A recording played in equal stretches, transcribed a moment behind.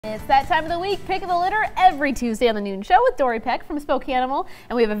It's that time of the week, pick of the litter, every Tuesday on the Noon Show with Dory Peck from Spokanimal.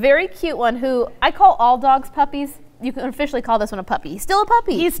 And we have a very cute one who I call all dogs puppies. You can officially call this one a puppy. He's still a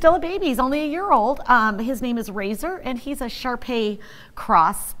puppy. He's still a baby. He's only a year old. His name is Razor, and he's a Shar-Pei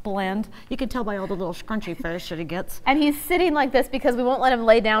cross blend. You can tell by all the little scrunchy fish that he gets. And he's sitting like this because we won't let him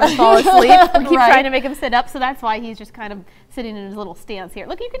lay down and fall asleep. We keep trying to make him sit up, so that's why he's just kind of sitting in his little stance here.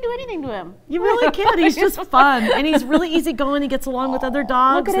 Look, you can do anything to him. You really can. He's just fun, and he's really easygoing. He gets along with other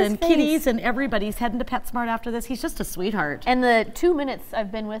dogs and kitties and everybody. He's heading to PetSmart after this. He's just a sweetheart. And the 2 minutes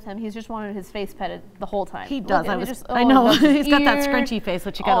I've been with him, he's just wanted his face petted the whole time. He does. I know. He's got that scrunchy face,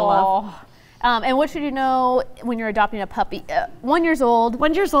 which you gotta love. And what should you know when you're adopting a puppy? 1 year old.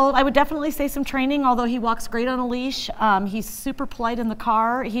 1 year old. I would definitely say some training, although he walks great on a leash. He's super polite in the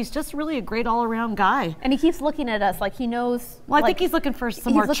car. He's just really a great all-around guy. And he keeps looking at us like he knows. Well, I think he's looking for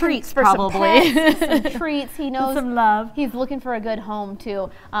some more treats, probably. Some treats. He knows some love. He's looking for a good home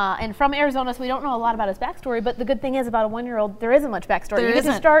too. And from Arizona, so we don't know a lot about his backstory. But the good thing is about a 1 year old, there isn't much backstory. You get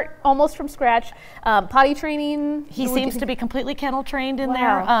to start almost from scratch. Potty training. He seems to be completely kennel trained in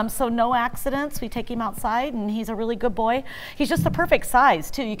there. So no accidents. We take him outside, and he's a really good boy. He's just the perfect size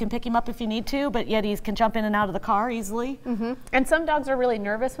too. You can pick him up if you need to, but yet he can jump in and out of the car easily. And some dogs are really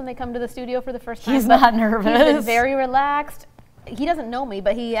nervous when they come to the studio for the first time. He's not nervous. He's been very relaxed. He doesn't know me,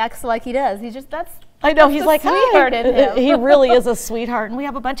 but he acts like he does. He's just I know, he's like, sweetheart in him. He really is a sweetheart, and we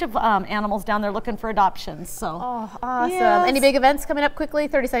have a bunch of animals down there looking for adoptions. So, awesome! Yes. Any big events coming up quickly?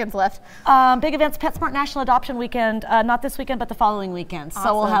 30 seconds left. Big events: PetSmart National Adoption Weekend. Not this weekend, but the following weekend.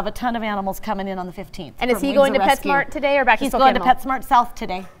 So we'll have a ton of animals coming in on the 15th. And is he going to PetSmart today or back to Spokanimal? He's going to PetSmart South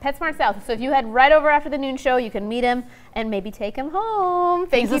today. PetSmart South. So if you head right over after the Noon Show, you can meet him and maybe take him home.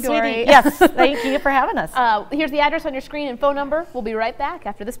 Thank you, Dory. Yes, thank you for having us. Here's the address on your screen and phone number. We'll be right back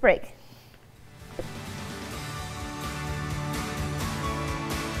after this break.